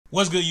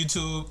What's good,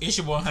 YouTube? It's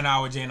your boy Hunter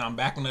Howard J, and I'm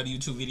back with another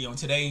YouTube video. And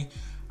today,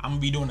 I'm gonna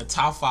be doing the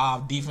top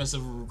 5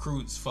 defensive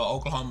recruits for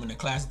Oklahoma in the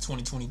class of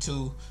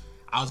 2022.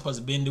 I was supposed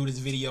to been do this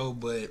video,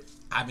 but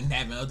I've been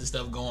having other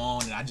stuff going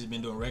on, and I just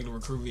been doing regular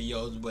recruit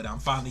videos. But I'm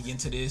finally getting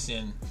to this,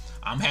 and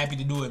I'm happy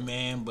to do it,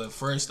 man. But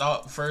first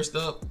up,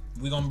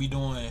 we're gonna be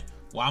doing.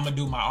 Well, I'm gonna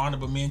do my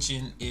honorable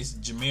mention is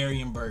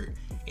Jamarian Burt.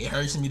 It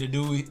hurts me to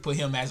do it, put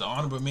him as an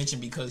honorable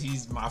mention because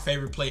he's my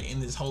favorite player in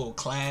this whole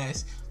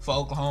class for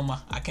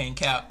Oklahoma. I can't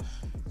cap.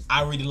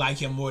 I really like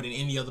him more than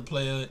any other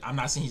player. I'm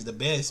not saying he's the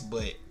best,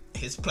 but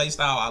his play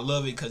style, I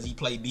love it because he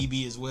played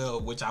DB as well,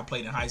 which I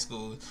played in high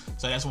school.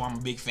 So that's why I'm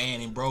a big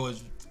fan. And bro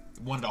is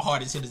one of the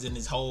hardest hitters in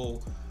this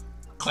whole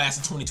class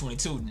of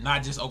 2022.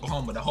 Not just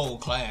Oklahoma, the whole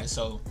class.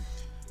 So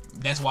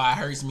that's why it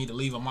hurts me to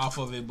leave him off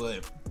of it.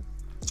 But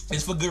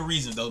it's for good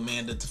reasons though,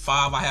 man. The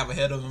 5 I have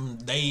ahead of them,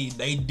 they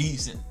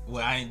decent.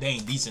 Well, they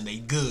ain't decent. They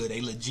good. They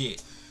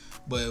legit.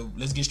 But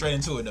let's get straight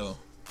into it though.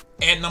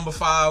 At number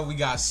 5, we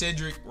got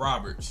Cedric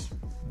Roberts.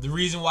 The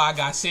reason why I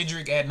got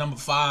Cedric at number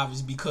 5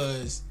 is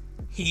because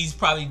he's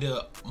probably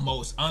the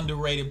most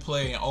underrated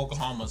player in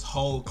Oklahoma's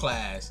whole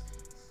class.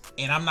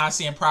 And I'm not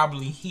saying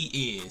probably,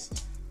 he is.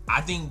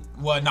 I think,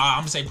 well, no, I'm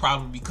going to say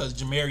probably because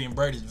Jamarian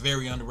Burt is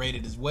very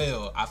underrated as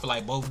well. I feel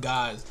like both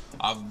guys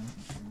are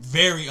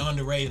very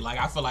underrated. Like,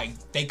 I feel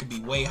like they could be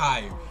way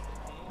higher.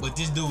 But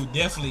this dude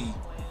definitely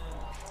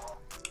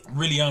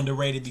really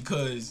underrated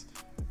because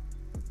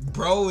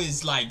bro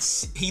is like,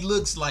 he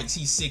looks like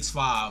he's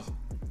 6'5"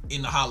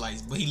 in the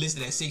highlights, but he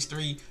listed at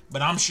 6'3",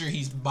 but I'm sure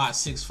he's about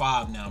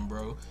 6'5" now,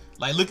 bro.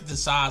 Like, look at the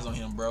size on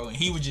him, bro. And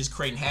he was just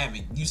creating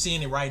havoc. You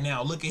seeing it right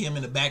now. Look at him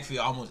in the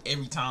backfield almost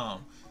every time.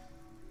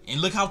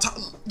 And look how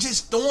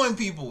just throwing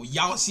people.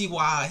 Y'all see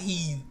why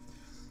he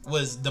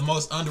was the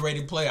most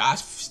underrated player. I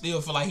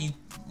still feel like he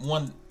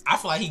won. I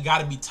feel like he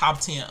got to be top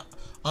 10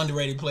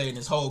 underrated player in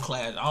this whole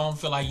class. I don't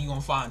feel like you're going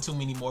to find too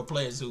many more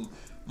players who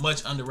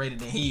much underrated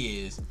than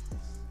he is.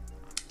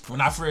 When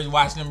I first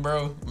watched him,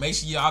 bro, make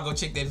sure y'all go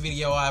check that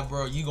video out,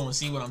 bro. You gonna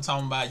see what I'm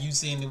talking about. You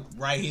seeing it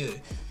right here.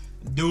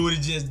 Dude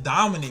is just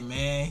dominant,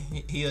 man.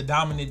 He a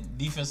dominant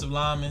defensive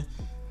lineman.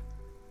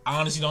 I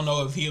honestly don't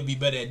know if he'll be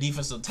better at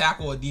defensive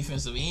tackle or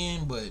defensive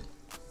end, but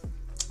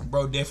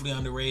bro, definitely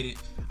underrated.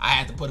 I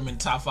had to put him in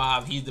the top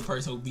 5. He's the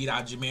person who beat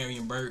out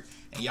Jamarian Burt,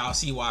 and y'all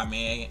see why,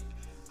 man.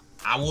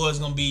 I was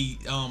gonna be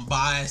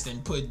biased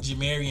and put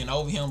Jamarian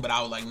over him, but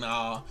I was like,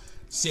 nah,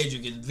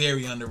 Cedric is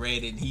very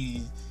underrated.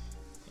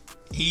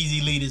 He's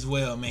elite as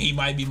well, man. He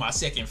might be my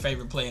second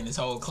favorite player in this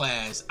whole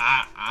class.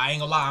 I ain't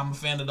gonna lie, I'm a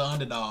fan of the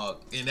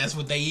underdog. And that's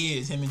what they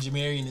is. Him and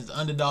Jamarian is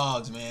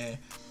underdogs, man.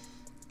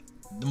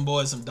 Them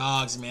boys some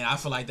dogs, man. I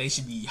feel like they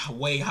should be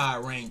way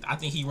higher ranked. I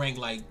think he ranked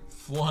like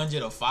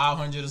 400 or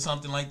 500 or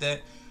something like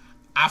that.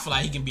 I feel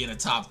like he can be in the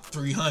top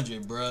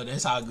 300, bro.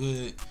 That's how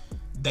good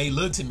they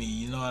look to me,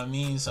 you know what I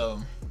mean?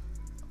 So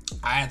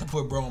I had to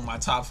put bro in my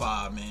top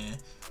 5, man.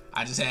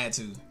 I just had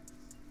to.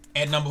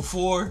 At number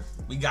 4,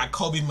 we got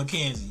Kobe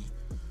McKenzie.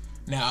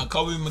 Now,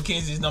 Kobe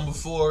McKenzie is number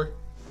 4,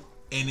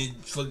 and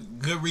for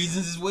good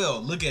reasons as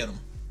well. Look at him.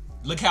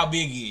 Look how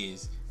big he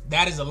is.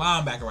 That is a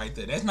linebacker right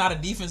there. That's not a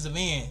defensive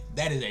end.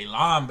 That is a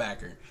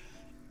linebacker.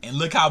 And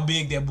look how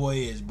big that boy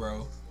is,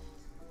 bro.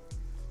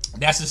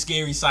 That's a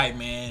scary sight,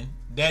 man.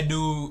 That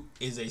dude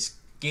is a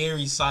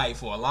scary sight.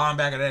 For a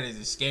linebacker, that is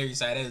a scary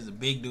sight. That is a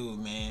big dude,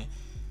 man.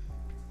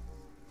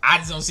 I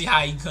just don't see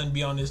how he couldn't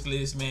be on this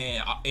list,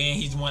 man. And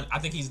he's one, I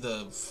think he's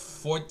the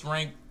 4th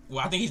ranked.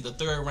 Well, I think he's the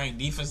 3rd ranked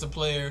defensive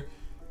player.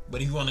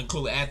 But if you want to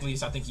include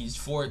athletes, I think he's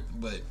 4th.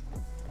 But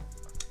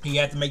he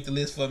had to make the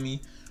list for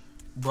me.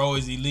 Bro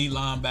is elite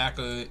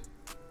linebacker.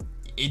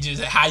 It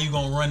just, how you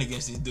going to run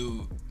against this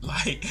dude?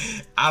 Like,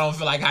 I don't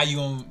feel like how you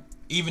going to,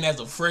 even as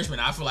a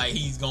freshman, I feel like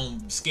he's going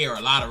to scare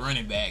a lot of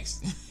running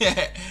backs.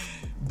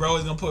 Bro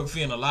is going to put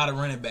fear in a lot of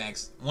running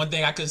backs. One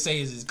thing I could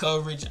say is his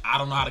coverage. I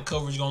don't know how the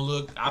coverage going to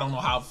look. I don't know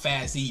how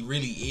fast he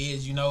really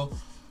is, you know.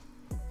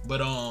 But,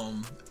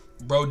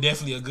 bro,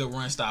 definitely a good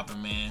run stopper,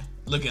 man.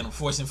 Look at him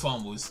forcing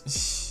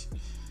fumbles.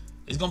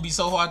 It's gonna be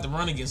so hard to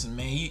run against him,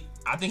 man.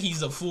 I think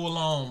he's a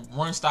full-on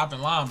run-stopping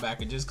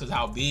linebacker just because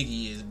how big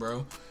he is,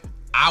 bro.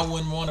 I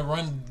wouldn't want to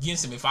run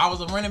against him. If I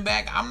was a running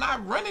back, I'm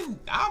not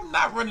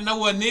running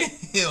nowhere near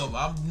him.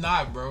 I'm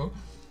not, bro.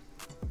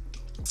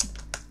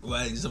 Well,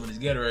 I need some of this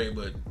Gatorade,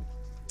 but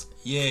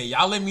yeah,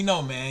 y'all let me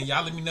know, man.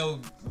 Y'all let me know.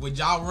 Would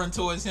y'all run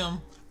towards him?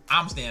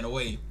 I'm staying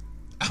away.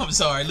 I'm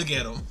sorry. Look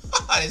at him.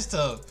 It's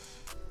tough.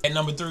 At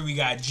number 3, we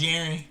got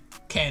Jaren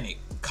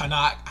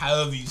Kanak,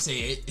 however you say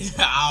it.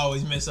 I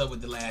always mess up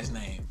with the last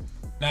name.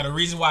 Now, the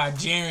reason why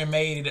Jaren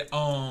made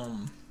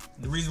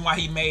the reason why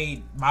he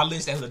made my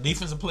list as a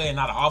defensive player,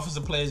 not an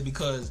offensive player, is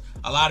because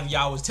a lot of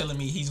y'all was telling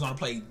me he's gonna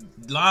play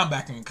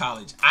linebacker in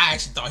college. I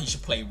actually thought he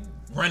should play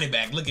running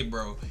back. Look at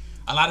bro.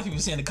 A lot of people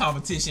saying the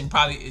competition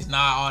probably is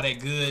not all that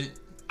good.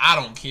 I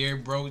don't care,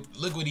 bro.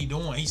 Look what he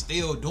doing. He's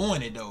still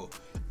doing it though.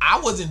 I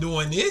wasn't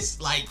doing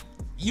this. Like,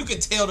 you can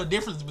tell the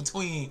difference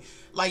between,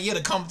 like, yeah,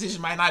 the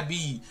competition might not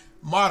be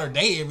modern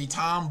day every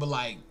time, but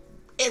like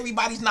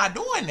everybody's not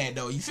doing that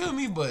though. You feel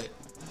me? But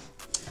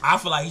I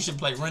feel like he should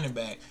play running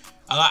back.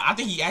 I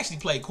think he actually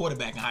played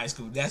quarterback in high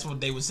school. That's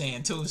what they were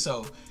saying too.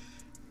 So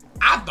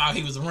I thought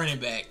he was a running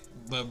back,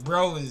 but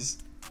bro is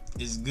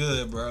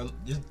good, bro.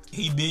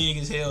 He big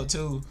as hell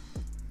too.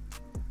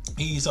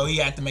 So he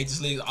had to make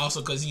this league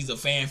also because he's a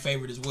fan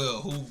favorite as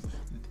well.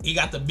 He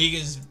got the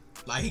biggest,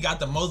 like he got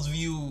the most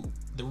viewed.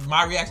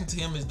 My reaction to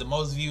him is the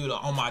most viewed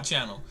on my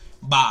channel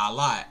by a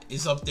lot.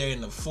 It's up there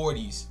in the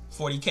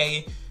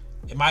 40K.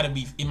 It might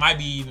be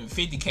even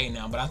 50K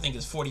now, but I think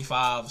it's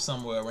 45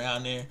 somewhere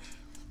around there.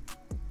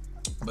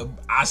 But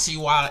I see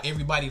why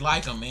everybody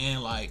like him,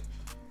 man. Like,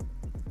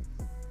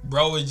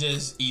 bro is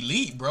just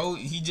elite, bro.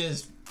 He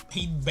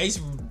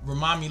basically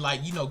remind me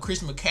like, you know,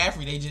 Chris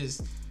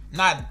McCaffrey.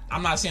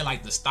 I'm not saying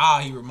like the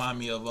style he remind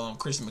me of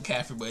Chris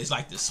McCaffrey, but it's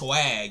like the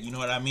swag. You know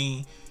what I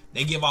mean?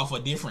 They give off a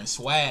different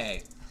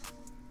swag.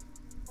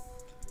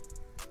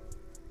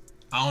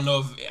 I don't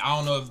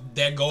know if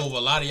that go over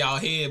a lot of y'all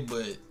head,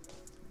 but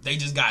they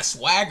just got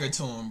swagger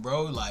to them,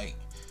 bro. Like,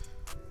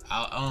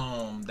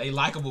 they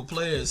likable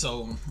players,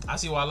 so I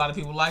see why a lot of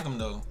people like them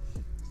though.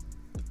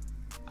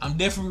 I'm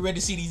definitely ready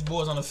to see these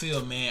boys on the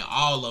field, man.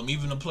 All of them,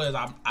 even the players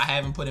I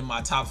haven't put in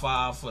my top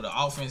 5 for the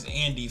offense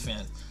and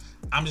defense.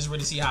 I'm just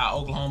ready to see how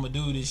Oklahoma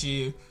do this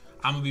year.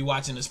 I'm gonna be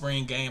watching the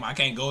spring game. I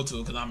can't go to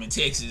it because I'm in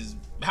Texas.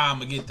 How I'm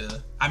gonna get there?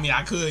 I mean,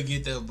 I could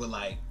get there, but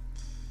like,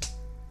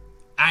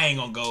 I ain't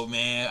gonna go,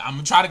 man. I'm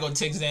gonna try to go to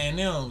Texas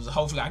A&M. So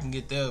hopefully I can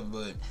get there,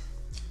 but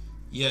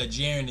yeah,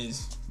 Jaren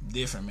is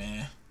different,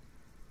 man.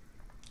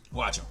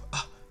 Watch him.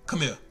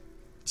 Come here.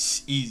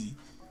 It's easy.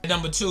 At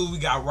number 2, we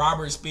got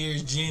Robert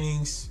Spears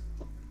Jennings.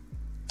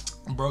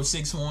 Bro,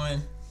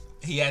 6'1".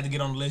 He had to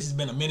get on the list. It's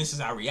been a minute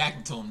since I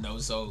reacted to him, though,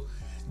 so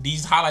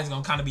these highlights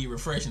gonna kind of be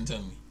refreshing to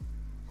me.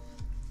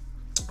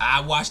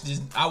 I watched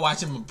him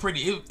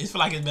it feel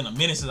like it's been a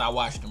minute since I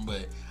watched him,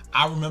 but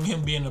I remember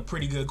him being a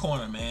pretty good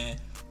corner, man.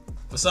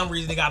 For some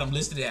reason, they got him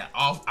listed at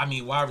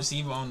wide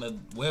receiver on the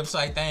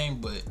website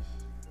thing, but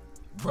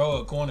bro,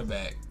 a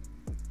cornerback.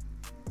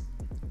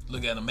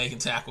 Look at him making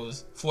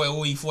tackles.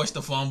 He forced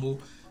the fumble.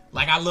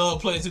 Like, I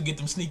love players who get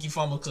them sneaky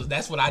fumbles because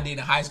that's what I did in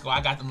high school.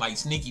 I got them like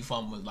sneaky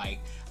fumbles. Like,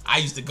 I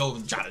used to go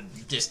and try to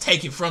just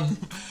take it from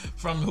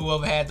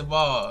whoever had the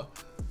ball.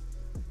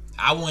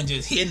 I wasn't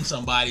just hitting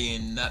somebody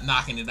and not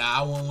knocking it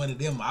out. I wasn't one of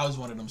them. I was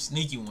one of them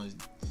sneaky ones.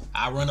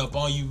 I run up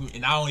on you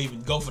and I don't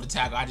even go for the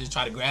tackle. I just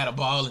try to grab the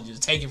ball and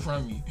just take it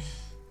from you.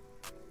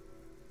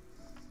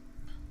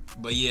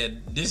 But yeah,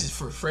 this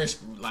is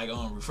refreshing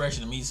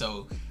to me.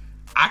 So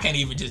I can't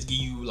even just give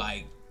you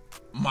like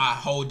my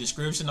whole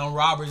description on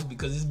Roberts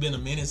because it's been a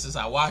minute since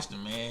I watched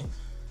him, man.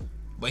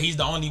 But he's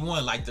the only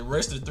one. Like, the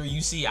rest of the 3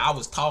 you see, I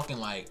was talking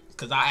like,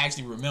 because I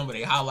actually remember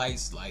their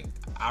highlights. Like,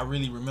 I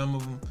really remember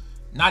them.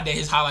 Not that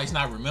his highlights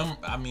not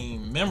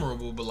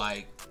memorable, but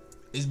like,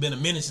 it's been a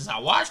minute since I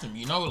watched him,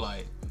 you know?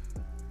 Like,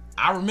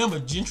 I remember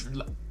Gentry.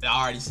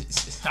 I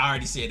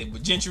already said it,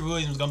 but Gentry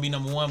Williams is gonna be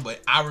number 1.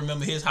 But I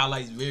remember his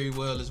highlights very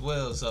well as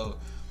well. So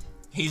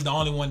he's the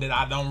only one that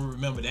I don't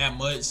remember that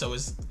much. So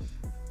it's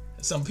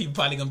some people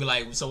probably gonna be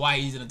like, so why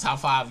he's in the top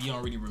 5? You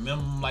don't really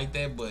remember him like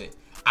that, but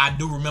I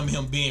do remember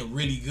him being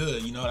really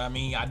good. You know what I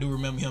mean? I do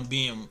remember him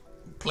being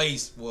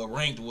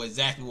ranked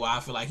exactly where I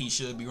feel like he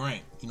should be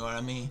ranked. You know what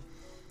I mean?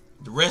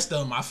 The rest of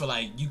them, I feel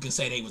like you can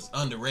say they was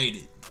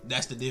underrated.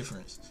 That's the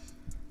difference.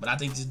 But I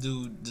think this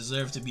dude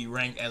deserves to be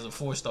ranked as a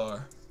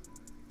 4-star.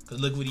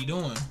 Because look what he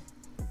doing.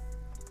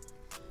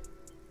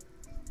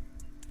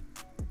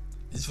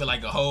 Just feel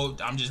like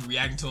I'm just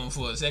reacting to him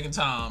for a second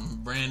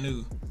time. Brand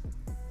new.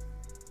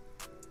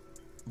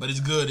 But it's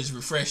good. It's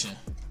refreshing.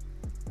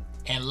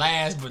 And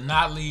last but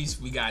not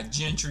least, we got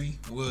Gentry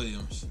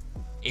Williams.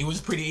 It was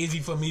pretty easy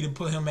for me to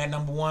put him at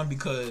number 1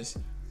 because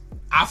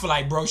I feel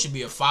like bro should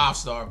be a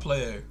 5-star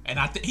player. And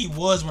I think he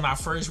was when I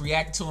first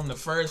reacted to him. The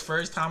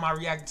first time I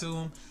reacted to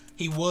him,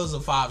 he was a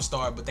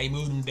 5-star, but they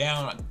moved him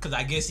down because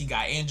I guess he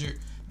got injured.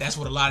 That's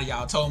what a lot of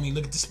y'all told me.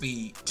 Look at the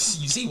speed.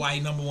 You see why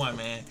he's number 1,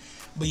 man.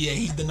 But yeah,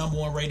 he's the number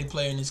 1 rated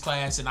player in this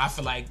class, and I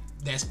feel like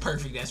that's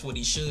perfect. That's what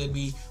he should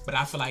be. But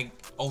I feel like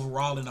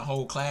overall in the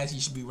whole class, he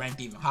should be ranked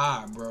even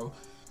higher, bro.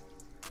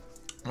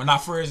 When I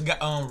first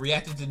got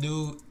reacted to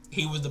dude,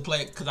 he was the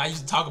player, because I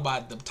used to talk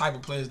about the type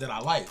of players that I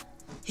like.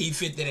 He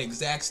fit that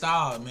exact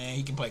style, man.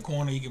 He can play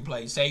corner, he can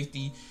play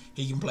safety,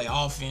 he can play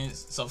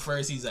offense. So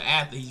first, he's an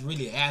athlete. He's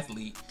really an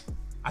athlete.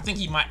 I think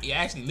he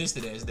actually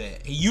listed as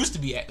that. He used to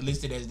be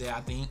listed as that,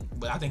 I think,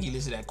 but I think he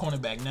listed at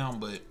cornerback now.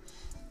 But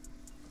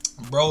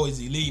bro is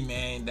elite,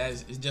 man.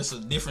 It's just a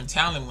different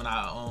talent when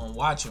I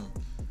watch him.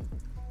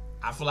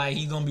 I feel like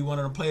he's gonna be one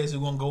of the players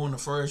who's gonna go in the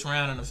first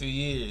round in a few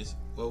years.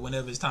 But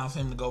whenever it's time for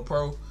him to go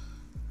pro,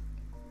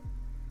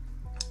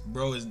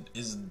 bro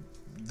is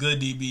good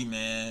DB,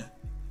 man.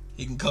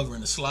 He can cover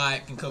in the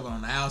slot, can cover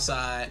on the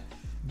outside.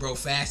 Bro,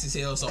 fast as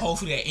hell. So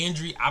hopefully that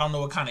injury, I don't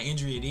know what kind of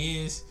injury it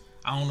is.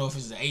 I don't know if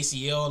it's an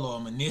ACL or a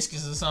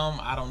meniscus or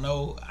something. I don't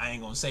know. I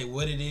ain't gonna say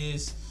what it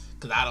is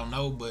because I don't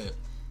know. But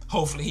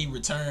hopefully he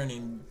return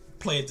and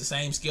play at the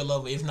same skill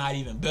level, if not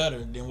even better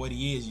than what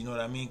he is. You know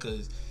what I mean?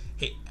 Because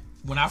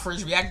when I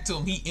first reacted to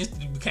him, he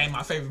instantly became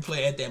my favorite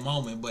player at that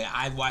moment. But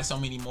I've watched so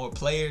many more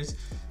players.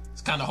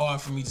 It's kind of hard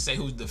for me to say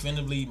who's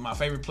definitively my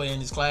favorite player in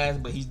this class,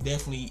 but he's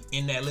definitely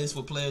in that list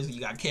with players.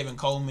 You got Kevin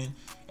Coleman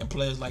and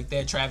players like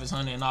that, Travis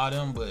Hunter and all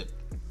them, but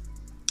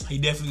he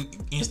definitely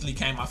instantly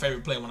became my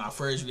favorite player when I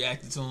first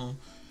reacted to him.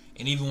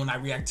 And even when I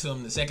reacted to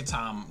him the second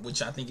time,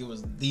 which I think it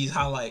was these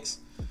highlights,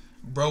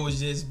 bro was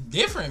just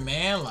different,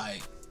 man.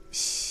 Like,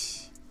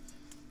 this,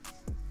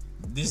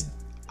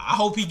 I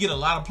hope he get a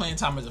lot of playing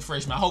time as a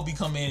freshman. I hope he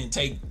come in and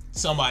take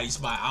somebody's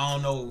spot. I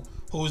don't know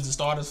who's the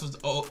starters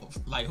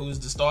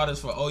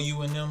for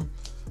OU and them,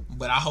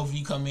 but I hope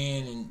he come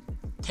in and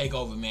take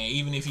over, man.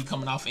 Even if he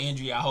coming off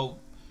injury, I hope,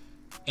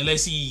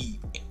 unless he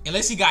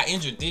got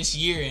injured this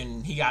year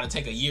and he got to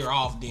take a year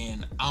off,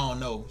 then I don't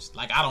know.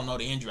 Like, I don't know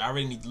the injury. I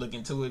really need to look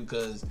into it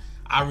because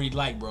I really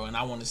like bro, and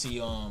I want to see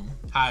how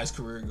his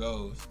career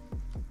goes.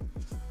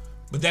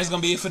 But that's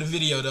gonna be it for the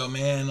video, though,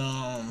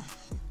 man.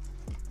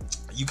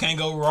 You can't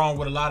go wrong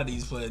with a lot of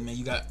these players, man.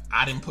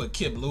 I didn't put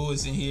Kip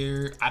Lewis in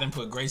here. I didn't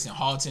put Grayson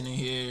Halton in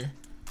here.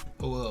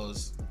 Who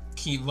else?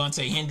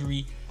 Kevontae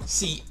Henry.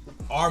 See,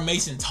 R.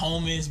 Mason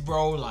Thomas,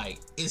 bro. Like,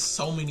 it's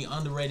so many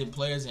underrated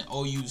players in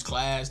OU's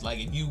class. Like,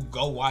 if you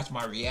go watch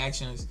my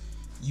reactions,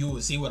 you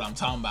will see what I'm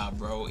talking about,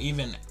 bro.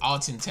 Even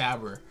Alton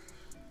Tabor.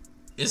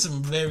 It's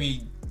some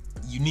very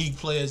unique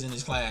players in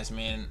this class,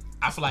 man.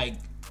 I feel like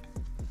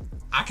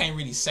I can't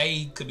really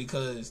say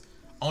because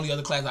only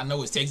other class I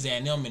know is Texas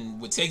A&M, and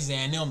with Texas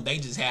A&M, they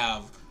just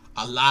have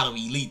a lot of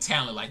elite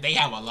talent. Like, they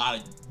have a lot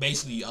of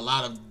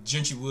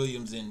Gentry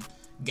Williams and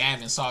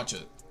Gavin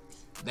Sawchuk.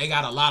 They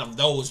got a lot of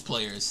those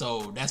players,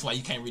 so that's why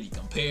you can't really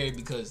compare it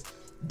because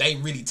they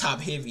really top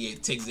heavy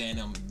at Texas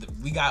A&M.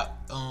 We got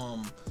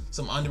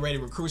some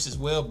underrated recruits as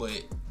well,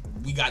 but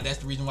that's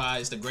the reason why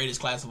it's the greatest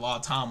class of all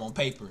time on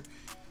paper.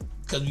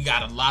 Because we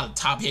got a lot of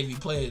top heavy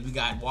players. We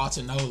got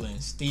Walter Nolan,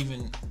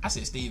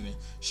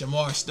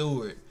 Shamar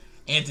Stewart,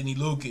 Anthony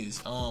Lucas,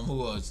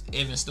 who else?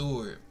 Evan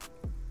Stewart,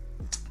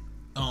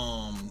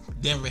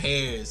 Denver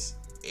Harris,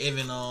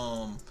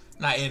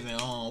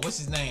 what's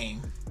his name?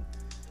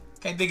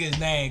 Can't think of his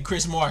name.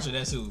 Chris Marshall,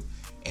 that's who.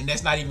 And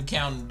that's not even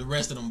counting the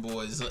rest of them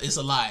boys. It's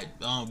a lot.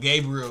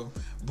 Gabriel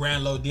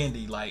Brownlow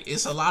Dindy. Like,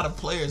 it's a lot of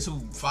players who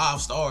 5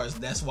 stars.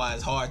 That's why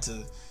it's hard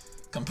to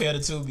compare the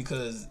two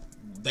because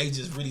they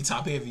just really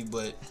top heavy.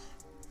 But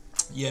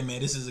yeah,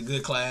 man, this is a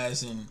good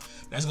class, and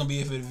that's gonna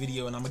be it for the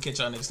video, and I'm gonna catch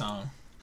y'all next time.